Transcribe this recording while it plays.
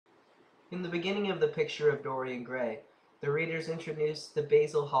In the beginning of the picture of Dorian Gray, the readers introduced to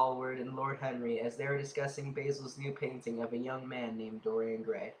Basil Hallward and Lord Henry as they were discussing Basil's new painting of a young man named Dorian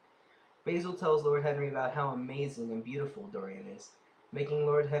Gray. Basil tells Lord Henry about how amazing and beautiful Dorian is, making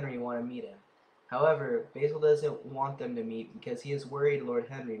Lord Henry want to meet him. However, Basil doesn't want them to meet because he is worried Lord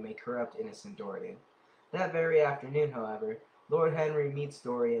Henry may corrupt innocent Dorian. That very afternoon, however, Lord Henry meets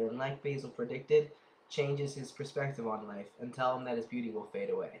Dorian and, like Basil predicted, changes his perspective on life and tells him that his beauty will fade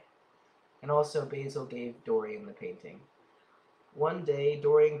away. And also, Basil gave Dorian the painting. One day,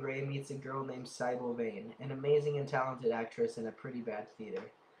 Dorian Gray meets a girl named Sybil Vane, an amazing and talented actress in a pretty bad theater.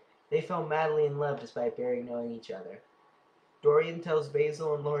 They fell madly in love despite barely knowing each other. Dorian tells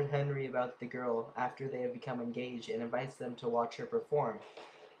Basil and Lord Henry about the girl after they have become engaged and invites them to watch her perform.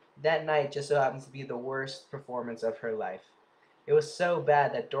 That night just so happens to be the worst performance of her life. It was so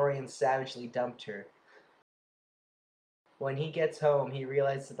bad that Dorian savagely dumped her. When he gets home, he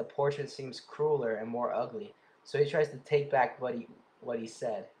realizes that the portrait seems crueler and more ugly, so he tries to take back what he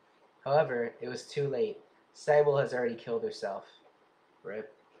said. However, it was too late. Sybil has already killed herself.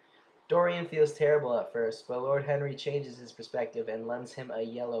 Rip. Dorian feels terrible at first, but Lord Henry changes his perspective and lends him a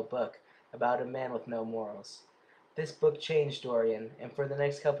yellow book about a man with no morals. This book changed Dorian, and for the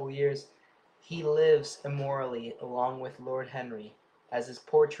next couple years, he lives immorally along with Lord Henry as his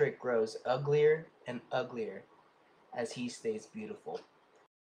portrait grows uglier and uglier as he stays beautiful.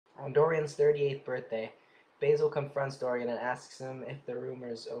 On Dorian's 38th birthday, Basil confronts Dorian and asks him if the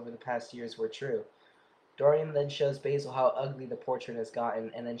rumors over the past years were true. Dorian then shows Basil how ugly the portrait has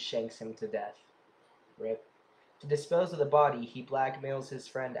gotten and then shanks him to death. Rip. To dispose of the body, he blackmails his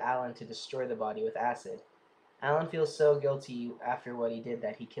friend Alan to destroy the body with acid. Alan feels so guilty after what he did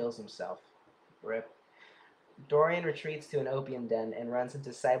that he kills himself. Rip. Dorian retreats to an opium den and runs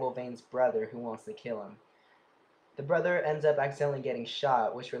into Sybil Vane's brother who wants to kill him. The brother ends up accidentally getting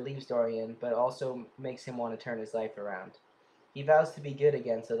shot, which relieves Dorian, but also makes him want to turn his life around. He vows to be good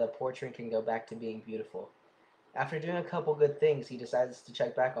again so the portrait can go back to being beautiful. After doing a couple good things, he decides to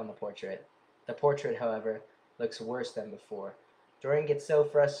check back on the portrait. The portrait, however, looks worse than before. Dorian gets so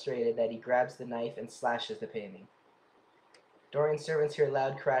frustrated that he grabs the knife and slashes the painting. Dorian's servants hear a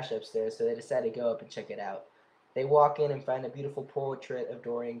loud crash upstairs, so they decide to go up and check it out. They walk in and find a beautiful portrait of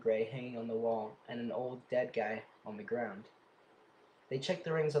Dorian Gray hanging on the wall and an old dead guy on the ground. They check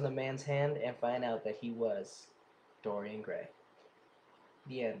the rings on the man's hand and find out that he was Dorian Gray.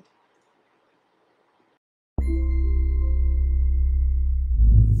 The end.